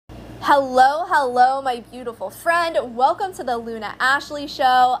Hello, hello, my beautiful friend. Welcome to the Luna Ashley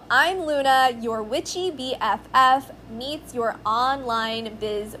Show. I'm Luna, your witchy BFF meets your online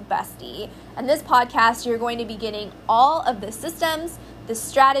biz bestie. And this podcast, you're going to be getting all of the systems, the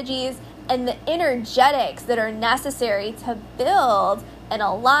strategies, and the energetics that are necessary to build an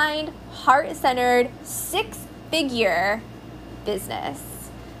aligned, heart-centered, six-figure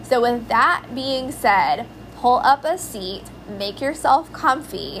business. So with that being said, pull up a seat, make yourself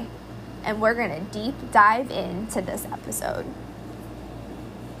comfy, and we're going to deep dive into this episode.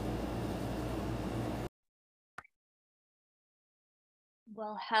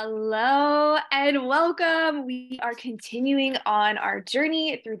 Well, hello and welcome. We are continuing on our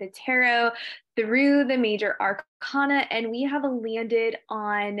journey through the tarot, through the major arcana, and we have landed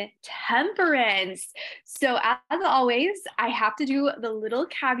on Temperance. So as always, I have to do the little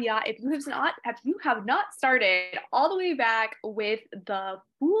caveat. If you have not started all the way back with the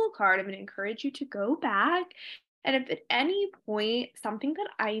Fool card, I'm going to encourage you to go back. And if at any point something that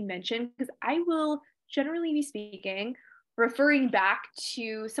I mentioned, because I will generally be speaking, referring back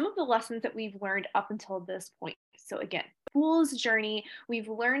to some of the lessons that we've learned up until this point. So again, Fool's journey, we've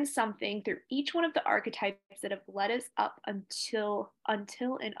learned something through each one of the archetypes that have led us up until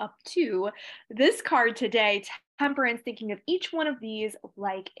and up to this card today, Temperance, thinking of each one of these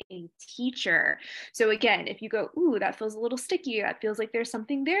like a teacher. So again, if you go, ooh, that feels a little sticky, that feels like there's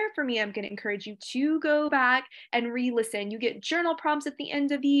something there for me, I'm going to encourage you to go back and re-listen. You get journal prompts at the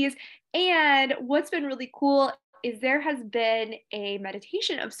end of these. And what's been really cool is there has been a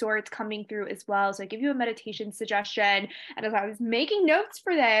meditation of sorts coming through as well. So I give you a meditation suggestion. And as I was making notes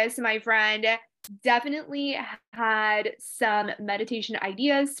for this, my friend definitely had some meditation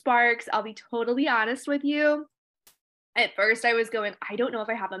ideas, sparks. I'll be totally honest with you. At first I was going, I don't know if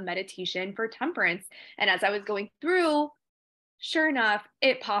I have a meditation for Temperance. And as I was going through, sure enough,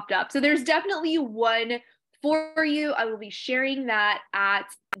 it popped up. So there's definitely one for you. I will be sharing that at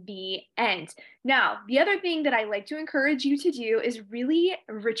the end. Now, the other thing that I like to encourage you to do is really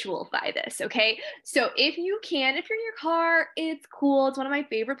ritualify this, okay? So if you can, if you're in your car, it's cool. It's one of my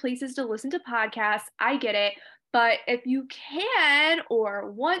favorite places to listen to podcasts. I get it. But if you can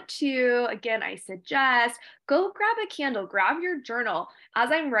or want to, again, I suggest go grab a candle, grab your journal.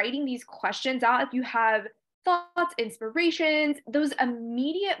 As I'm writing these questions out, if you have thoughts, inspirations, those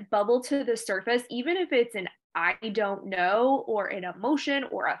immediate bubble to the surface, even if it's an I don't know or an emotion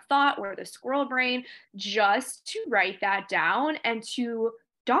or a thought or the squirrel brain, just to write that down and to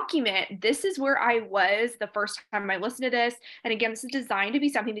document this is where I was the first time I listened to this. And again, this is designed to be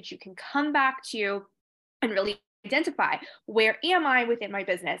something that you can come back to and really identify where am I within my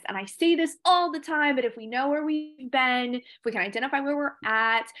business. And I say this all the time, but if we know where we've been, if we can identify where we're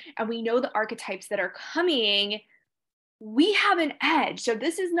at, and we know the archetypes that are coming, we have an edge. So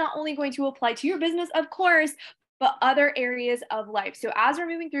this is not only going to apply to your business, of course, but other areas of life. So as we're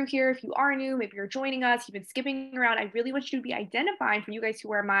moving through here, if you are new, maybe you're joining us, you've been skipping around, I really want you to be identifying, for you guys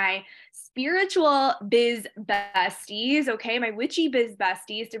who are my spiritual biz besties, okay, my witchy biz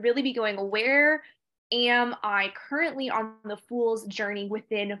besties, to really be going, where am I currently on the Fool's journey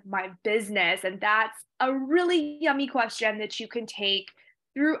within my business? And that's a really yummy question that you can take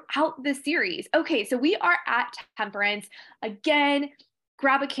throughout the series. Okay, so we are at Temperance. Again,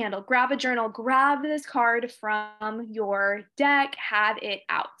 grab a candle, grab a journal, grab this card from your deck, have it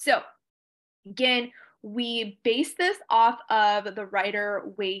out. So again, we base this off of the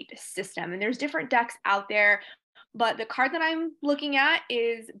Rider-Waite system, and there's different decks out there, but the card that I'm looking at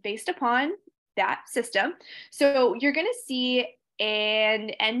is based upon that system. So you're going to see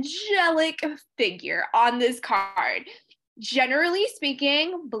an angelic figure on this card. Generally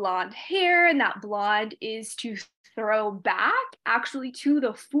speaking, blonde hair, and that blonde is to throw back actually to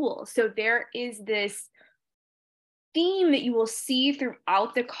the Fool. So there is this theme that you will see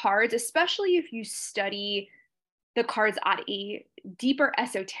throughout the cards, especially if you study the cards at a deeper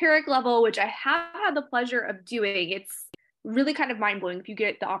esoteric level, which I have had the pleasure of doing. It's really kind of mind-blowing if you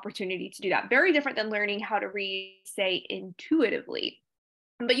get the opportunity to do that. Very different than learning how to read, say, intuitively.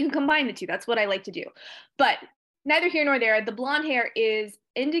 But you can combine the two. That's what I like to do. But neither here nor there. The blonde hair is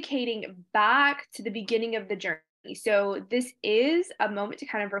indicating back to the beginning of the journey. So this is a moment to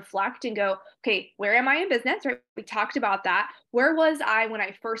kind of reflect and go, okay, where am I in business? Right? We talked about that. Where was I when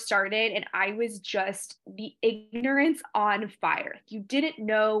I first started? And I was just the ignorance on fire. You didn't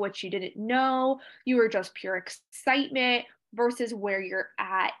know what you didn't know. You were just pure excitement versus where you're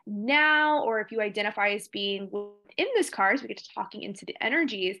at now. Or if you identify as being within this card, so we get to talking into the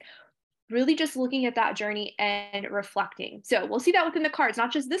energies, really just looking at that journey and reflecting. So we'll see that within the cards,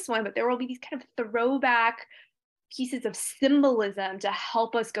 not just this one, but there will be these kind of throwback pieces of symbolism to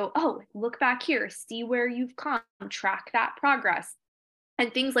help us go, oh, look back here, see where you've come, track that progress.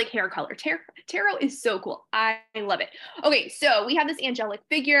 And things like hair color. Tarot is so cool. I love it. Okay, so we have this angelic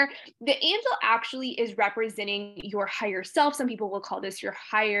figure. The angel actually is representing your higher self. Some people will call this your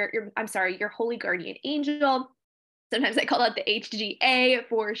holy guardian angel. Sometimes I call it the HGA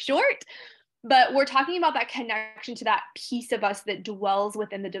for short. But we're talking about that connection to that piece of us that dwells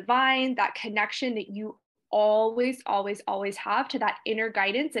within the divine, that connection that you always, always, always have to that inner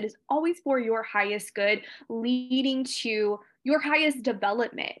guidance that is always for your highest good, leading to your highest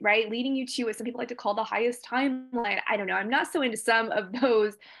development, right? Leading you to what some people like to call the highest timeline. I don't know. I'm not so into some of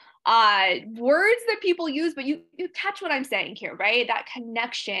those words that people use, but you catch what I'm saying here, right? That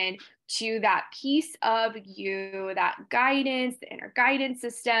connection to that piece of you, that guidance, the inner guidance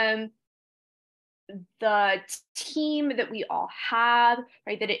system, the team that we all have,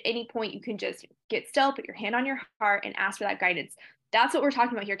 right? That at any point you can just get still, put your hand on your heart, and ask for that guidance. That's what we're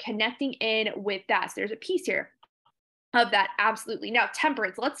talking about here, connecting in with that. So there's a piece here of that. Absolutely. Now,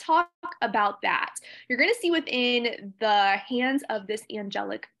 temperance, let's talk about that. You're going to see within the hands of this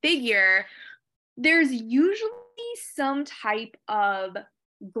angelic figure, there's usually some type of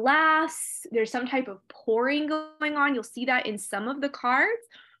glass, there's some type of pouring going on. You'll see that in some of the cards.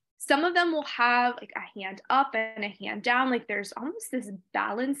 Some of them will have like a hand up and a hand down, like there's almost this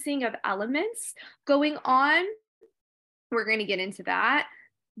balancing of elements going on. We're going to get into that.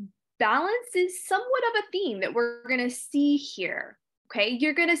 Balance is somewhat of a theme that we're going to see here. Okay,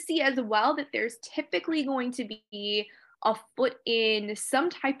 you're going to see as well that there's typically going to be a foot in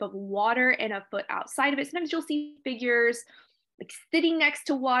some type of water and a foot outside of it. Sometimes you'll see figures like sitting next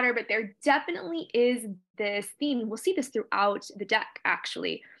to water, but there definitely is this theme. We'll see this throughout the deck,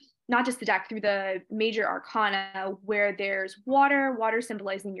 actually. Not just the deck, through the major arcana, where there's water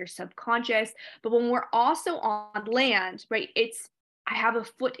symbolizing your subconscious. But when we're also on land, right, I have a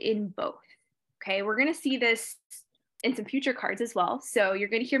foot in both. Okay, we're going to see this in some future cards as well. So you're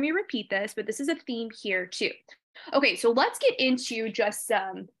going to hear me repeat this, but this is a theme here too. Okay, so let's get into just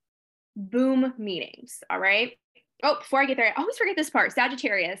some boom meanings. All right. Oh, before I get there, I always forget this part.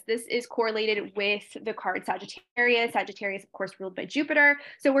 Sagittarius. This is correlated with the card Sagittarius. Sagittarius, of course, ruled by Jupiter.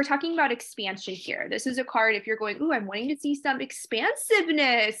 So we're talking about expansion here. This is a card if you're going, ooh, I'm wanting to see some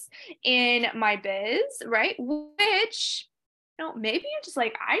expansiveness in my biz, right? Which, maybe you're just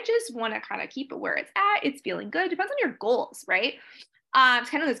like, I just want to kind of keep it where it's at. It's feeling good. Depends on your goals, right? It's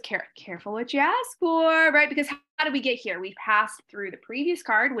kind of this careful what you ask for, right? Because how did we get here? We passed through the previous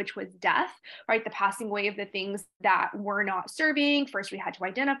card, which was death, right? The passing away of the things that were not serving. First, we had to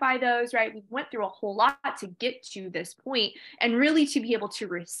identify those, right? We went through a whole lot to get to this point and really to be able to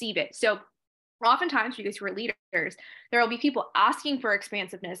receive it. So oftentimes, because we're leaders, there will be people asking for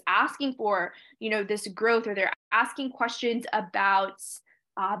expansiveness, asking for, this growth, or they're asking questions about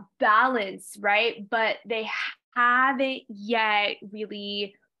balance, right? But they haven't yet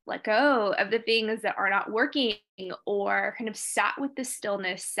really let go of the things that are not working, or kind of sat with the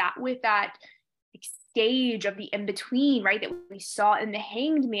stillness, sat with that stage of the in-between, right, that we saw in the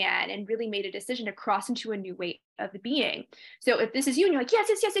Hanged Man, and really made a decision to cross into a new way of being. So if this is you and you're like, yes,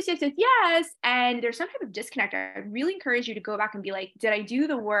 yes, yes, yes, yes, yes, yes, and there's some type of disconnect, I really encourage you to go back and be like, did I do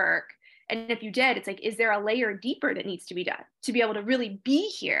the work? And if you did, it's like, is there a layer deeper that needs to be done to be able to really be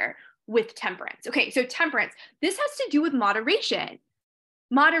here with temperance? Okay, so temperance, this has to do with moderation.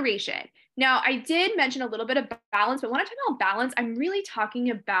 Moderation. Now, I did mention a little bit of balance, but when I talk about balance, I'm really talking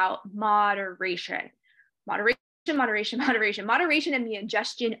about moderation. Moderation, moderation, moderation, moderation in the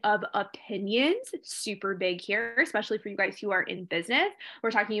ingestion of opinions. Super big here, especially for you guys who are in business.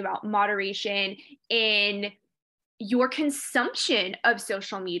 We're talking about moderation in your consumption of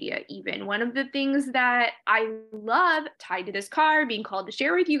social media. Even one of the things that I love tied to this card being called to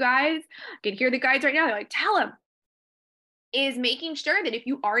share with you guys, I can hear the guides right now, they're like, tell them, is making sure that if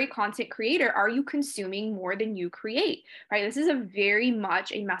you are a content creator, are you consuming more than you create, right? This is a very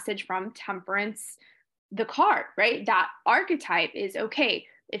much a message from Temperance, the card, right? That archetype is, okay,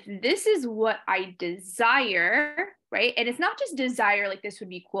 if this is what I desire, right? And it's not just desire, like this would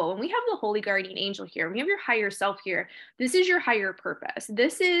be cool. When we have the holy guardian angel here, when we have your higher self here, this is your higher purpose.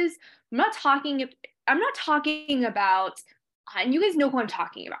 This is, I'm not talking about, and you guys know who I'm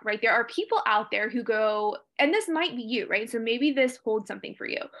talking about, right? There are people out there who go, and this might be you, right? So maybe this holds something for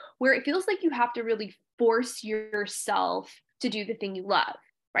you, where it feels like you have to really force yourself to do the thing you love,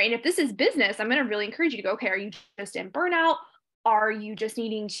 right? And if this is business, I'm going to really encourage you to go, okay, are you just in burnout? Are you just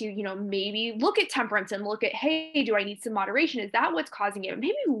needing to, maybe look at temperance and look at, hey, do I need some moderation? Is that what's causing it?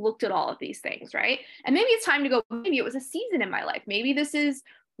 Maybe you looked at all of these things, right? And maybe it's time to go, maybe it was a season in my life. Maybe this is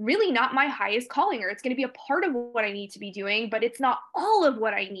really not my highest calling, or it's going to be a part of what I need to be doing, but it's not all of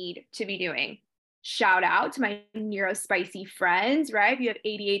what I need to be doing. Shout out to my neurospicy friends, right? If you have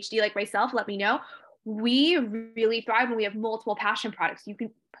ADHD like myself, let me know. We really thrive when we have multiple passion products.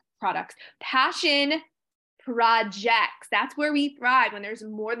 Passion projects. That's where we thrive, when there's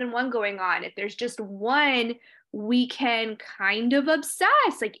more than one going on. If there's just one, we can kind of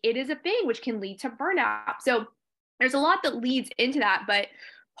obsess. Like, it is a thing, which can lead to burnout. So there's a lot that leads into that, but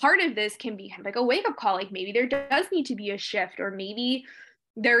part of this can be kind of like a wake up call. Like, maybe there does need to be a shift, or maybe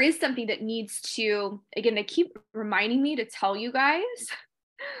there is something that needs to, again, they keep reminding me to tell you guys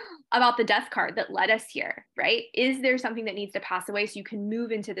about the death card that led us here, right? Is there something that needs to pass away so you can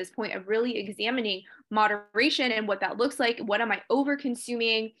move into this point of really examining moderation and what that looks like? What am I over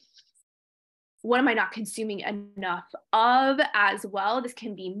consuming? What am I not consuming enough of as well? This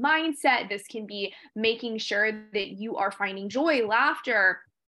can be mindset. This can be making sure that you are finding joy, laughter,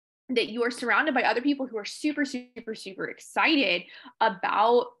 that you are surrounded by other people who are super, super, super excited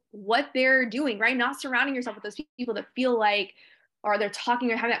about what they're doing, right? Not surrounding yourself with those people that feel like, or they're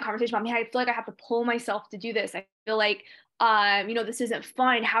talking or having that conversation about, man, I feel like I have to pull myself to do this. I feel like, this isn't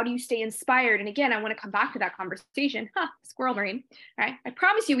fun. How do you stay inspired? And again, I want to come back to that conversation. Squirrel brain, right? I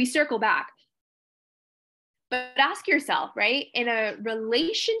promise you, we circle back. But ask yourself, right? In a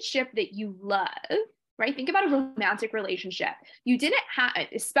relationship that you love, right? Think about a romantic relationship. You didn't have,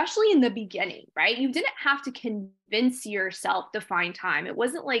 especially in the beginning, right? You didn't have to convince yourself to find time. It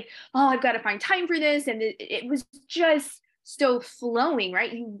wasn't like, oh, I've got to find time for this. And it was just so flowing,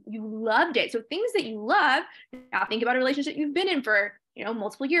 right? You loved it. So things that you love, now think about a relationship you've been in for,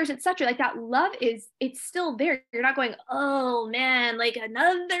 multiple years, etc. Like, that love it's still there. You're not going, oh man, like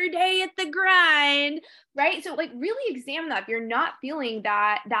another day at the grind, right? So like, really examine that if you're not feeling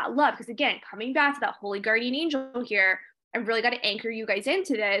that love. Because again, coming back to that holy guardian angel here, I really got to anchor you guys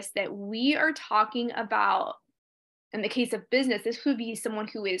into this, that we are talking about, in the case of business, this would be someone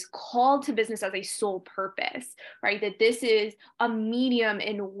who is called to business as a sole purpose, right? That this is a medium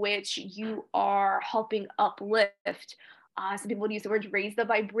in which you are helping uplift. Some people use the words raise the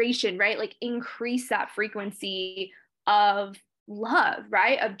vibration, right? Like, increase that frequency of love,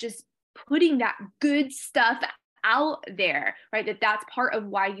 right? Of just putting that good stuff out there, right? That's part of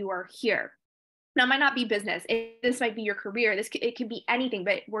why you are here. Now, it might not be business. This might be your career. It could be anything,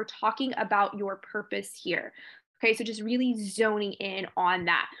 but we're talking about your purpose here. Okay, so just really zoning in on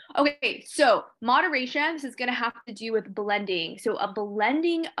that. Okay, so moderation, this is going to have to do with blending. So a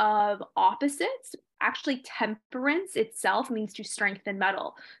blending of opposites. Actually, temperance itself means to strengthen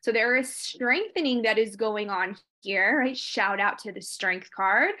metal. So there is strengthening that is going on here, right? Shout out to the strength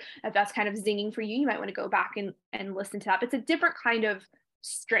card. If that's kind of zinging for you, you might want to go back and listen to that. It's a different kind of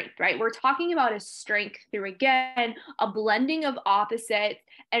strength, right? We're talking about a strength through, again, a blending of opposites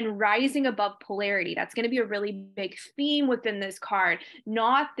and rising above polarity. That's going to be a really big theme within this card,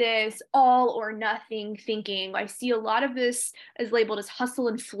 not this all or nothing thinking. I see a lot of this as labeled as hustle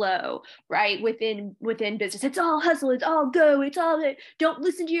and flow, right? Within business, it's all hustle, it's all go, it's all, don't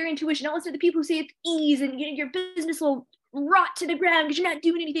listen to your intuition, don't listen to the people who say it's ease, and your business will rot to the ground because you're not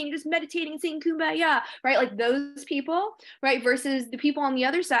doing anything, you're just meditating and saying kumbaya, right? Like, those people, right? Versus the people on the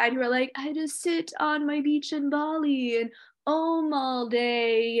other side who are like, I just sit on my beach in Bali and all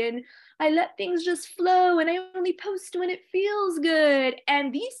day, and I let things just flow, and I only post when it feels good.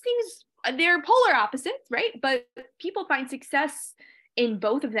 And these things, they're polar opposites, right? But people find success in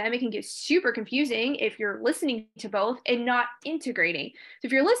both of them. It can get super confusing if you're listening to both and not integrating. So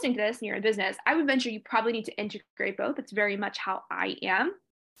if you're listening to this and you're in business, I would venture you probably need to integrate both. It's very much how I am.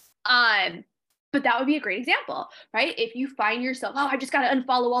 But that would be a great example, right? If you find yourself, oh, I just got to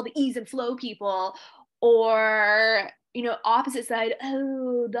unfollow all the ease and flow people, or, opposite side,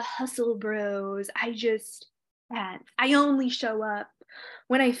 oh, the hustle bros. I just can't. I only show up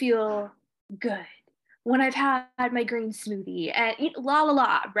when I feel good, when I've had my green smoothie, and la la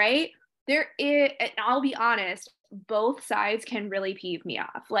la, right? There is, and I'll be honest, both sides can really peeve me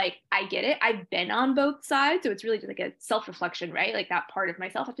off. Like, I get it. I've been on both sides. So it's really just like a self-reflection, right? Like, that part of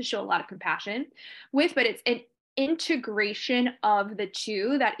myself I have to show a lot of compassion with, but it's an integration of the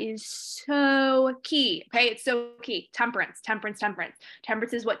two that is so key. Okay, it's so key. Temperance. Temperance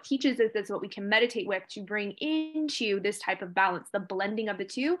is what teaches us. That's what we can meditate with to bring into this type of balance, the blending of the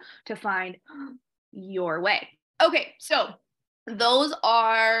two to find your way. Okay, so those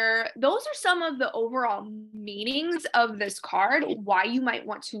are some of the overall meanings of this card, why you might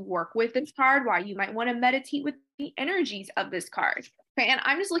want to work with this card, why you might want to meditate with the energies of this card. Okay, and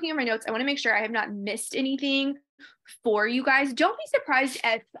I'm just looking at my notes. I want to make sure I have not missed anything for you guys. Don't be surprised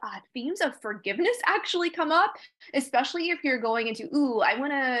if themes of forgiveness actually come up, especially if you're going into, ooh, I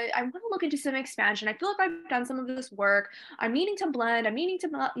wanna look into some expansion. I feel like I've done some of this work. I'm needing to blend. I'm needing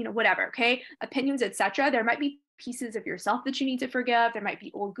to, whatever. Okay, opinions, etc. There might be pieces of yourself that you need to forgive. There might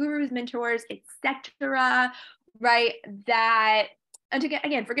be old gurus, mentors, etc. Right? That, and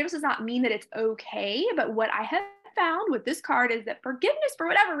again, forgiveness does not mean that it's okay. But what I have found with this card is that forgiveness, for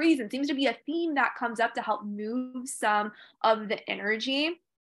whatever reason, seems to be a theme that comes up to help move some of the energy,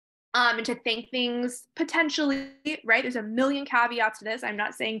 and to thank things potentially, right? There's a million caveats to this. I'm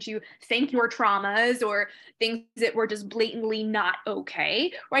not saying to thank your traumas or things that were just blatantly not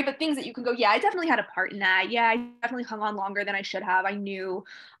okay, right? But things that you can go, yeah, I definitely had a part in that. Yeah, I definitely hung on longer than I should have. I knew,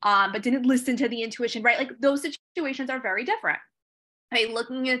 but didn't listen to the intuition, right? Like those situations are very different. Right,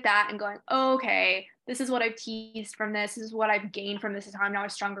 looking at that and going, okay, this is what I've teased from this. This is what I've gained from this. Is how I'm now a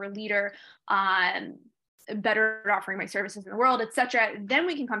stronger leader, better at offering my services in the world, etc. Then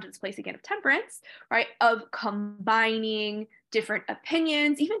we can come to this place again of temperance, right? Of combining different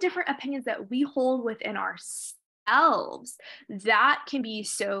opinions, even different opinions that we hold within ourselves. That can be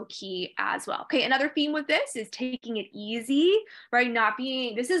so key as well. Okay, another theme with this is taking it easy, right? Not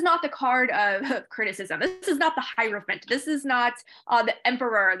being, this is not the card of criticism. This is not the Hierophant. This is not the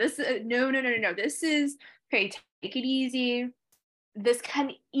Emperor. This, no. This is, okay, take it easy. This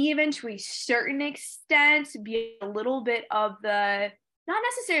can even to a certain extent be a little bit of the, not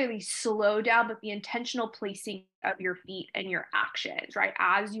necessarily slow down, but the intentional placing of your feet and your actions, right?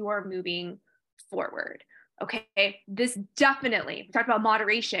 As you are moving forward. Okay, this definitely, we talked about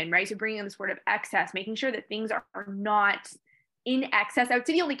moderation, right? So bringing in this word of excess, making sure that things are not in excess. I would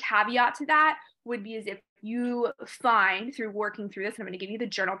say the only caveat to that would be as if you find through working through this, and I'm going to give you the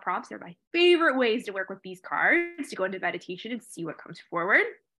journal prompts. They're my favorite ways to work with these cards, to go into meditation and see what comes forward.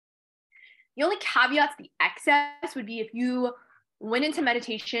 The only caveat to the excess would be if you went into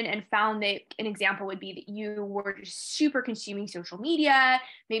meditation and found that an example would be that you were just super consuming social media.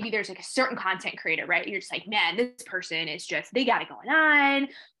 Maybe there's like a certain content creator, right? You're just like, man, this person is just, they got it going on.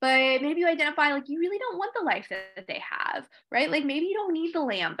 But maybe you identify like you really don't want the life that they have, right? Like maybe you don't need the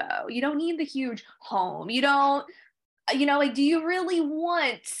Lambo. You don't need the huge home. You don't, like, do you really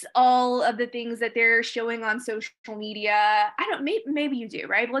want all of the things that they're showing on social media? I don't, maybe you do,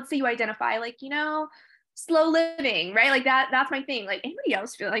 right? But let's say you identify like, slow living, right? Like that's my thing. Like anybody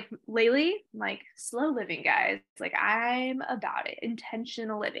else feel like lately, like slow living, guys. Like I'm about it,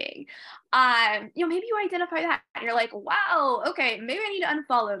 intentional living. Maybe you identify that and you're like, wow, okay, maybe I need to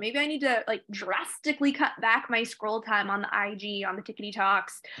unfollow. Maybe I need to like drastically cut back my scroll time on the IG, on the tickety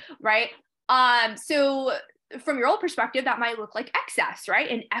talks, right? So from your old perspective, that might look like excess,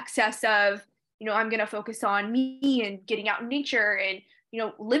 right? An excess of, I'm going to focus on me and getting out in nature and,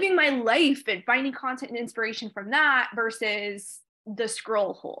 living my life and finding content and inspiration from that versus the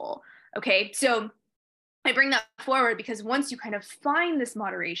scroll hole. Okay. So I bring that forward because once you kind of find this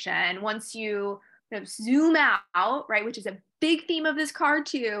moderation, once you zoom out, right, which is a big theme of this card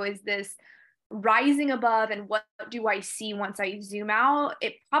too, is this rising above and what do I see once I zoom out?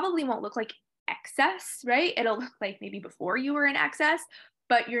 It probably won't look like excess, right? It'll look like maybe before you were in excess,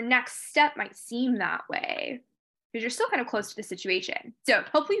 but your next step might seem that way because you're still kind of close to the situation. So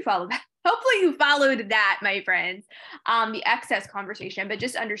hopefully you follow that. Hopefully you followed that, my friends, the excess conversation, but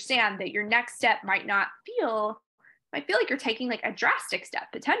just understand that your next step might feel like you're taking like a drastic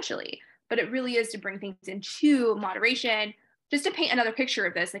step potentially, but it really is to bring things into moderation. Just to paint another picture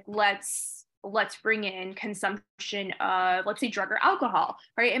of this, like let's bring in consumption of, let's say, drug or alcohol,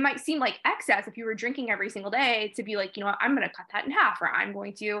 right? It might seem like excess if you were drinking every single day to be like, I'm going to cut that in half, or I'm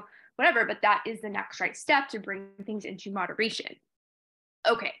going to whatever, but that is the next right step to bring things into moderation.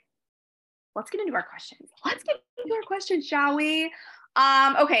 Okay, let's get into our questions. Shall we?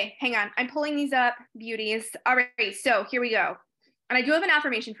 Okay, hang on. I'm pulling these up, beauties. All right, so here we go. And I do have an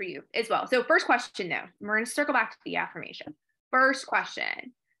affirmation for you as well. So first question though, we're going to circle back to the affirmation. First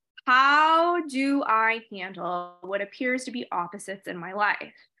question: how do I handle what appears to be opposites in my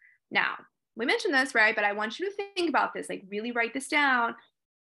life? Now, we mentioned this, right? But I want you to think about this, like really write this down.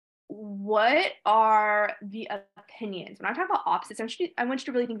 What are the opinions? When I talk about opposites, I want you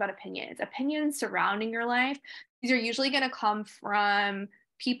to really think about opinions surrounding your life. These are usually going to come from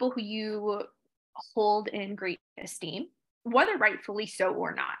people who you hold in great esteem, whether rightfully so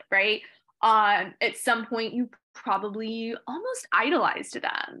or not, right? At some point you probably almost idolized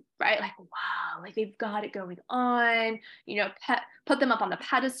them, right? Like, wow, like they've got it going on, put them up on the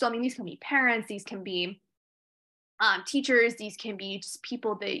pedestal. I mean, these can be parents, these can be teachers, these can be just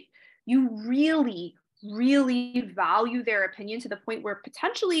people that you really, really value their opinion to the point where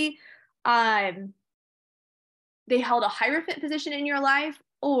potentially they held a hierophant position in your life,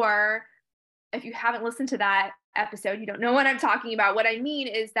 or if you haven't listened to that episode, you don't know what I'm talking about. What I mean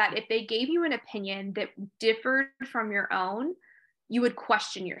is that if they gave you an opinion that differed from your own, you would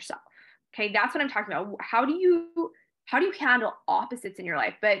question yourself. Okay, that's what I'm talking about. How do you handle opposites in your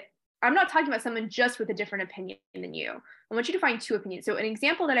life? But I'm not talking about someone just with a different opinion than you. I want you to find two opinions. So an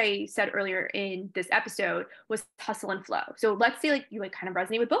example that I said earlier in this episode was hustle and flow. So let's say like you like kind of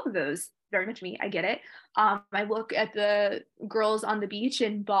resonate with both of those. Very much me. I get it. I look at the girls on the beach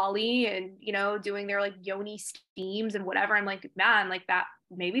in Bali and, you know, doing their like yoni steams and whatever. I'm like, man, like that,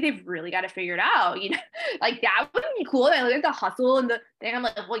 maybe they've really got to figure it out, you know, like that would be cool. And I look at the hustle and the thing. I'm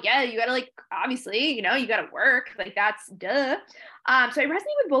like, well, yeah, you got to like, obviously, you know, you got to work. Like that's duh. So I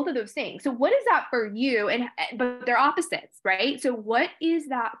resonate with both of those things. So what is that for you? But they're opposites, right? So what is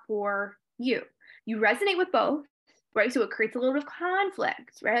that for you? You resonate with both, right? So it creates a little bit of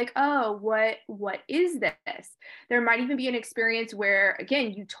conflict, right? Like, oh, what is this? There might even be an experience where,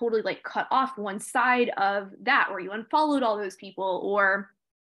 again, you totally like cut off one side of that, or you unfollowed all those people, or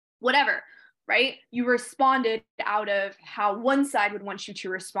whatever, right? You responded out of how one side would want you to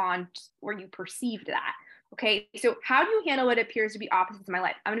respond, or you perceived that. Okay, so how do you handle what appears to be opposites in my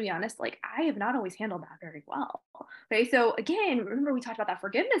life? I'm gonna be honest, like I have not always handled that very well. Okay, so again, remember we talked about that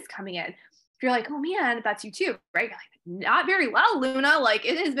forgiveness coming in. If you're like, oh man, that's you too, right? You're like, not very well, Luna. Like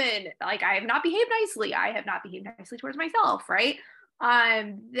it has been like I have not behaved nicely. I have not behaved nicely towards myself, right?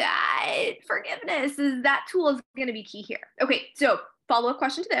 That forgiveness is that tool is going to be key here. Okay, so follow-up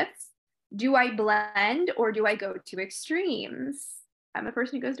question to this: do I blend or do I go to extremes? I'm a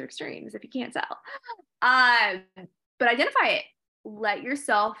person who goes to extremes, if you can't tell. But identify it. Let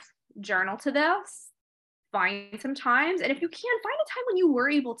yourself journal to this. Find some times. And if you can, find a time when you were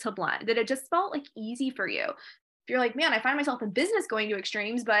able to blend, that it just felt like easy for you. If you're like, man, I find myself in business going to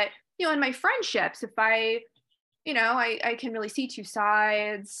extremes, but you know, in my friendships, if I can really see two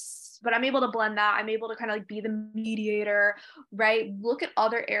sides, but I'm able to blend that. I'm able to kind of like be the mediator, right? Look at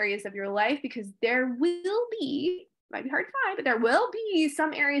other areas of your life, because there will be, might be hard to find, but there will be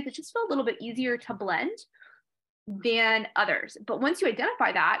some areas that just feel a little bit easier to blend than others. But once you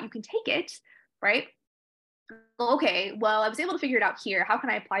identify that, you can take it, right? Okay, well, I was able to figure it out here. How can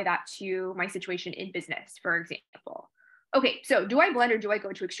I apply that to my situation in business, for example? Okay, so do I blend or do I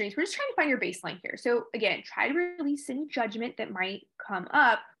go to extremes? We're just trying to find your baseline here. So again, try to release any judgment that might come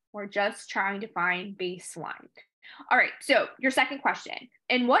up. We're just trying to find baseline. All right, so your second question: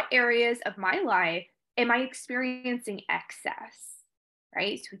 in what areas of my life am I experiencing excess?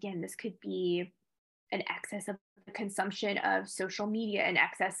 Right, so again, this could be an excess of consumption of social media, an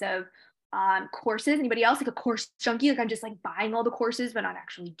excess of courses. Anybody else like a course junkie? Like I'm just like buying all the courses, but not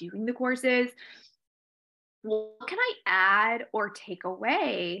actually doing the courses. What can I add or take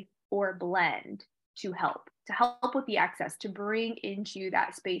away or blend to help with the excess, to bring into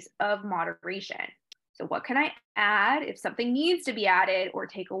that space of moderation? So what can I add if something needs to be added, or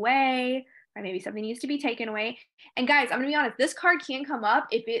take away, or maybe something needs to be taken away? And guys, I'm gonna be honest, this card can come up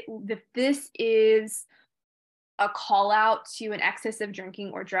if this is a call out to an excess of drinking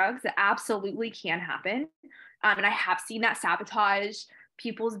or drugs. That absolutely can happen. And I have seen that sabotage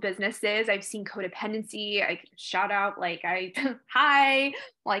people's businesses. I've seen codependency. I shout out like hi,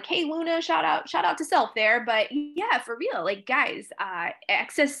 like, hey Luna, shout out to self there. But yeah, for real, like guys,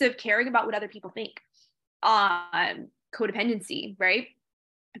 excessive caring about what other people think. Codependency, right?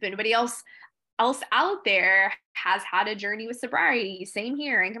 If anybody else out there has had a journey with sobriety, same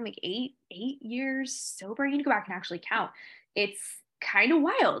here. I think I'm like eight years sober. You need to go back and actually count. It's kind of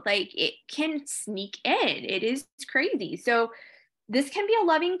wild. Like it can sneak in. It is crazy. So this can be a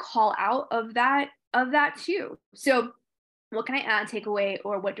loving call out of that too. So what can I add, take away,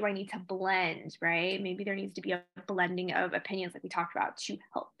 or what do I need to blend, right? Maybe there needs to be a blending of opinions like we talked about to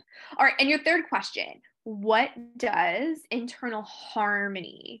help. All right, and your third question: what does internal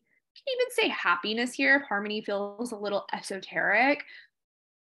harmony, you can even say happiness here if harmony feels a little esoteric,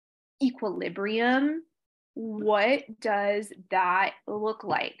 equilibrium, what does that look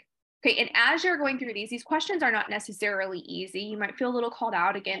like? Okay, and as you're going through these questions are not necessarily easy. You might feel a little called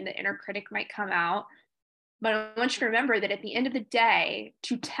out. Again, the inner critic might come out. But I want you to remember that at the end of the day,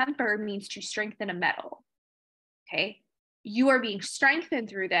 to temper means to strengthen a metal. Okay, you are being strengthened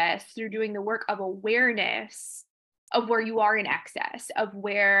through this, through doing the work of awareness of where you are in excess, of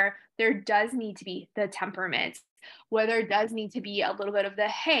where there does need to be the temperament, where there does need to be a little bit of the,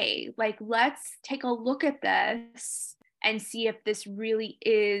 hey, like, let's take a look at this and see if this really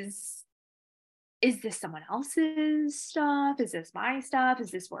is this someone else's stuff? Is this my stuff? Is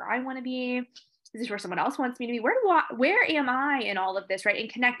this where I want to be? Is this where someone else wants me to be? Where am I in all of this, right?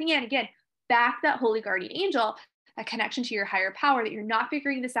 And connecting in, again, back that holy guardian angel a connection to your higher power, that you're not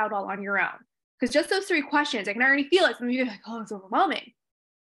figuring this out all on your own. Because just those 3 questions, I can already feel it. Some of you are like, oh, it's overwhelming.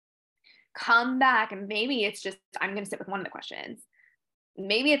 Come back, and maybe it's just, I'm going to sit with one of the questions.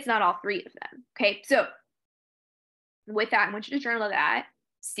 Maybe it's not all 3 of them. Okay. So with that, I want you to journal that,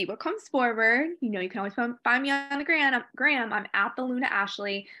 see what comes forward. You can always find me on the gram. I'm at the Luna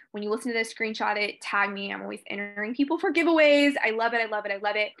Ashley. When you listen to this, screenshot it, tag me. I'm always entering people for giveaways. I love it. I love it. I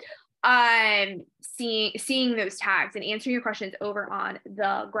love it. Seeing those tags and answering your questions over on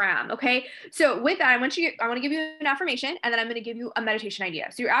the gram. Okay. So with that, I want to give you an affirmation, and then I'm going to give you a meditation idea.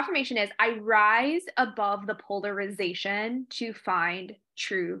 So your affirmation is, I rise above the polarization to find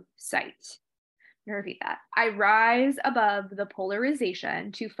true sight. I'm going to repeat that. I rise above the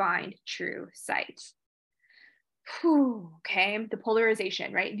polarization to find true sight. Whew, okay. The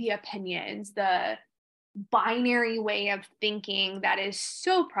polarization, right? The opinions, the binary way of thinking that is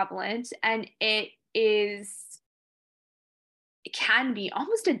so prevalent, and it can be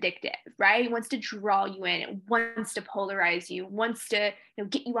almost addictive, right? It wants to draw you in, it wants to polarize you, wants to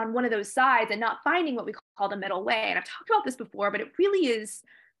get you on one of those sides, and not finding what we call the middle way. And I've talked about this before, but it really is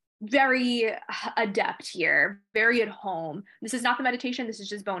very adept here, very at home. This is not the meditation, this is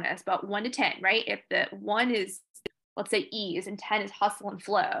just bonus, but 1 to 10, right? If the 1 is, let's say, ease, and 10 is hustle and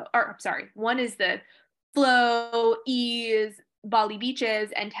flow, or sorry, 1 is the flow, ease, Bali beaches,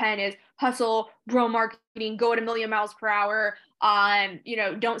 and 10 is hustle, grow marketing, go at 1,000,000 miles per hour.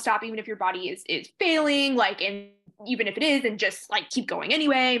 Don't stop even if your body is failing, and even if it is, and just keep going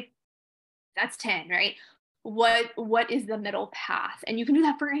anyway. That's 10, right? What is the middle path? And you can do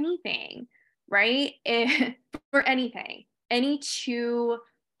that for anything, right? For anything, any 2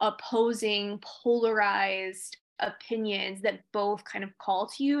 opposing, polarized opinions that both kind of call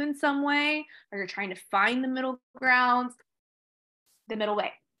to you in some way, or you're trying to find the middle ground, the middle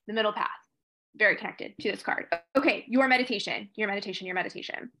way, the middle path, very connected to this card. Okay, your meditation.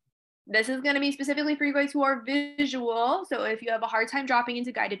 This is going to be specifically for you guys who are visual. So if you have a hard time dropping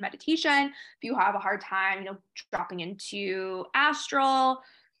into guided meditation, if you have a hard time, dropping into astral,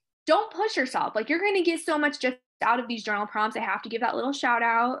 don't push yourself. You're going to get so much just out of these journal prompts. I have to give that little shout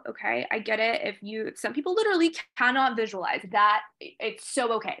out. Okay. I get it. If some people literally cannot visualize that, it's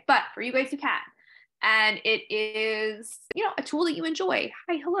so okay. But for you guys who can, and it is, a tool that you enjoy.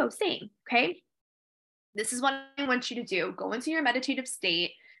 Hi, hello, same. Okay. This is what I want you to do. Go into your meditative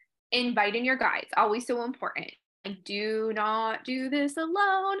state, invite in your guides, always so important. I do not do this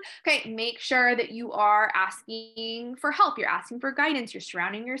alone. Okay, make sure that you are asking for help. You're asking for guidance. You're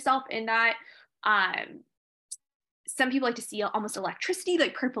surrounding yourself in that. Some people like to see almost electricity,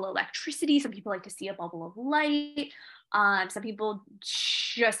 like purple electricity. Some people like to see a bubble of light. Some people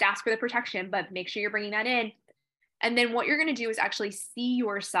just ask for the protection, but make sure you're bringing that in. And then what you're going to do is actually see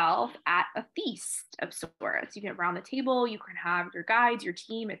yourself at a feast of sorts. You can around the table, you can have your guides, your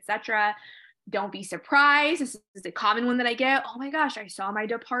team, etc. Don't be surprised. This is a common one that I get. Oh my gosh, I saw my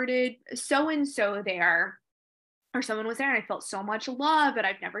departed so-and-so there. Or someone was there and I felt so much love, but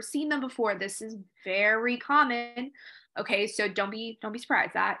I've never seen them before. This is very common. Okay, so don't be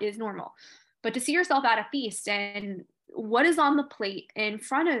surprised. That is normal. But to see yourself at a feast and what is on the plate in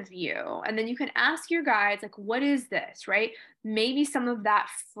front of you, and then you can ask your guides, what is this, right? Maybe some of that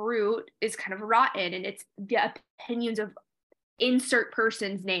fruit is kind of rotten and it's the opinions of insert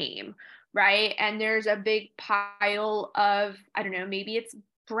person's name, right? And there's a big pile of, I don't know, maybe it's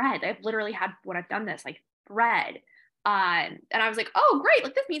bread. I've literally had, when I've done this, bread. And I was like, oh,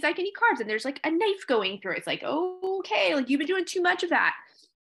 great. This means I can eat carbs. And there's a knife going through it. It's okay, you've been doing too much of that.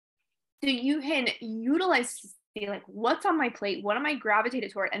 So you can utilize, see what's on my plate? What am I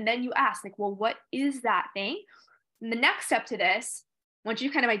gravitated toward? And then you ask well, what is that thing? And the next step to this, once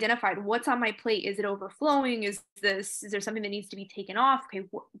you've kind of identified what's on my plate, is it overflowing? Is there something that needs to be taken off? Okay,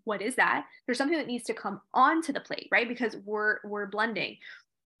 what is that? There's something that needs to come onto the plate, right? Because we're blending.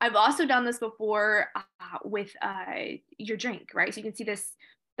 I've also done this before with your drink, right? So you can see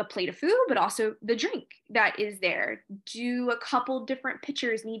the plate of food, but also the drink that is there. Do a couple different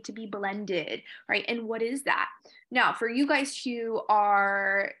pitchers need to be blended, right? And what is that? Now, for you guys who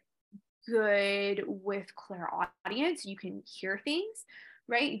are good with clairaudience, you can hear things,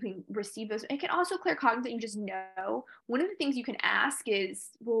 right? You can receive those. It can also claircognizant that you just know. One of the things you can ask is,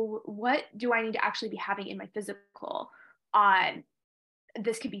 well, what do I need to actually be having in my physical?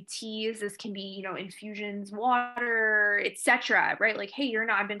 This could be teas, this can be, infusions, water, etc. Right? hey,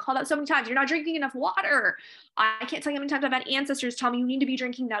 I've been called out so many times, you're not drinking enough water. I can't tell you how many times I've had ancestors tell me you need to be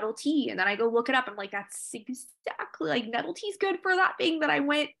drinking nettle tea. And then I go look it up. I'm that's exactly nettle tea is good for that thing that I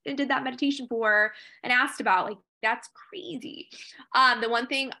went and did that meditation for and asked about. That's crazy. The one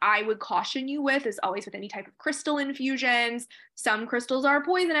thing I would caution you with is always with any type of crystal infusions. Some crystals are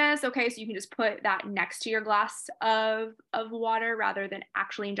poisonous. Okay, so you can just put that next to your glass of water rather than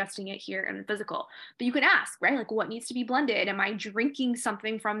actually ingesting it here in the physical. But you can ask, right? Like, what needs to be blended? Am I drinking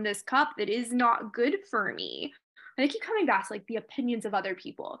something from this cup that is not good for me? And I keep coming back to like the opinions of other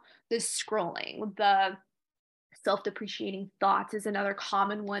people, the scrolling, the self-depreciating thoughts is another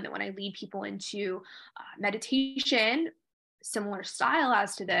common one that when I lead people into meditation, similar style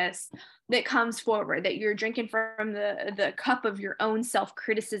as to this, that comes forward that you're drinking from the cup of your own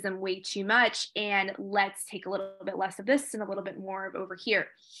self-criticism way too much, and let's take a little bit less of this and a little bit more of over here.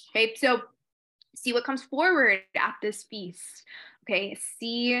 Okay, so see what comes forward at this feast. Okay,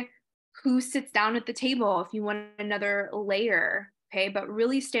 see who sits down at the table if you want another layer. Okay, but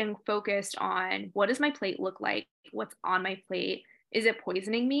really staying focused on what does my plate look like? What's on my plate? Is it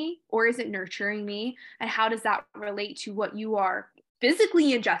poisoning me or is it nurturing me? And how does that relate to what you are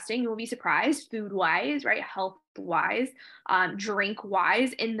physically ingesting? You will be surprised, food wise, right? Health wise, drink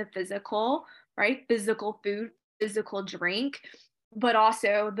wise, in the physical, right? Physical food, physical drink, but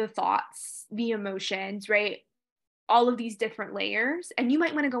also the thoughts, the emotions, right? All of these different layers. And you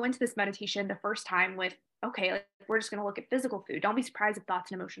might want to go into this meditation the first time with, okay, like, we're just going to look at physical food. Don't be surprised if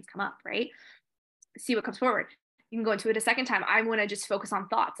thoughts and emotions come up, right? See what comes forward. You can go into it a second time. I want to just focus on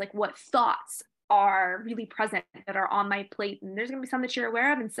thoughts, like what thoughts are really present that are on my plate. And there's going to be some that you're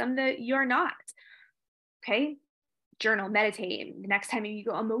aware of and some that you're not. Okay. Journal, meditate. The next time you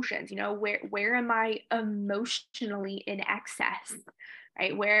go emotions, where am I emotionally in excess,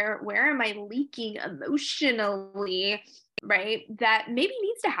 right? Where am I leaking emotionally, right? That maybe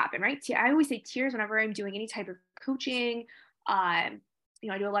needs to happen, right? I always say tears whenever I'm doing any type of coaching. I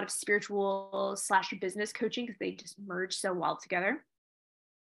do a lot of spiritual / business coaching because they just merge so well together.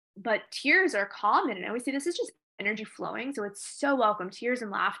 But tears are common, and I always say this is just energy flowing, so it's so welcome. Tears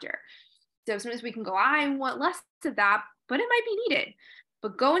and laughter. So sometimes we can go, I want less of that, but it might be needed.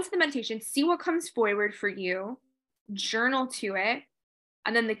 But go into the meditation, see what comes forward for you, journal to it.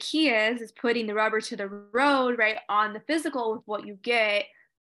 And then the key is putting the rubber to the road, right, on the physical with what you get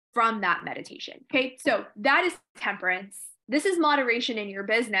from that meditation. Okay, so that is temperance. This is moderation in your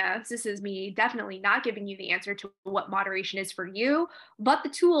business. This is me definitely not giving you the answer to what moderation is for you, but the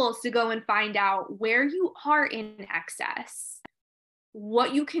tools to go and find out where you are in excess,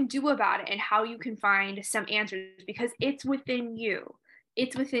 what you can do about it, and how you can find some answers, because it's within you.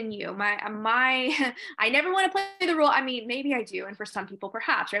 It's within you. I never want to play the role. I mean, maybe I do. And for some people,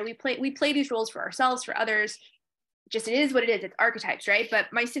 perhaps, right? We play these roles for ourselves, for others. Just it is what it is. It's archetypes, right? But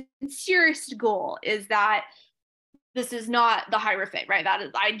my sincerest goal is that this is not the hierophant, right? That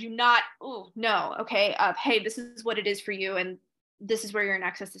is, I do not, oh no, okay. Hey, this is what it is for you. And this is where you're in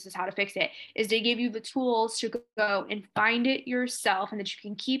excess. This is how to fix it, is they give you the tools to go and find it yourself, and that you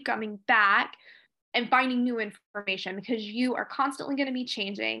can keep coming back and finding new information, because you are constantly going to be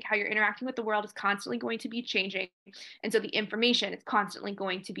changing. How you're interacting with the world is constantly going to be changing. And so the information is constantly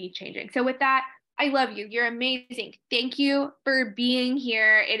going to be changing. So with that, I love you. You're amazing. Thank you for being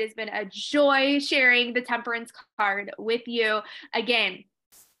here. It has been a joy sharing the Temperance card with you. Again,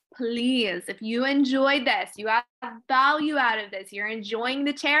 please, if you enjoyed this, you have value out of this, you're enjoying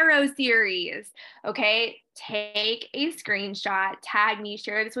the tarot series, okay, take a screenshot, tag me,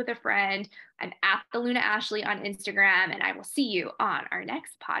 share this with a friend. I'm at the Luna Ashley on Instagram, and I will see you on our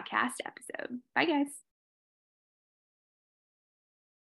next podcast episode. Bye, guys.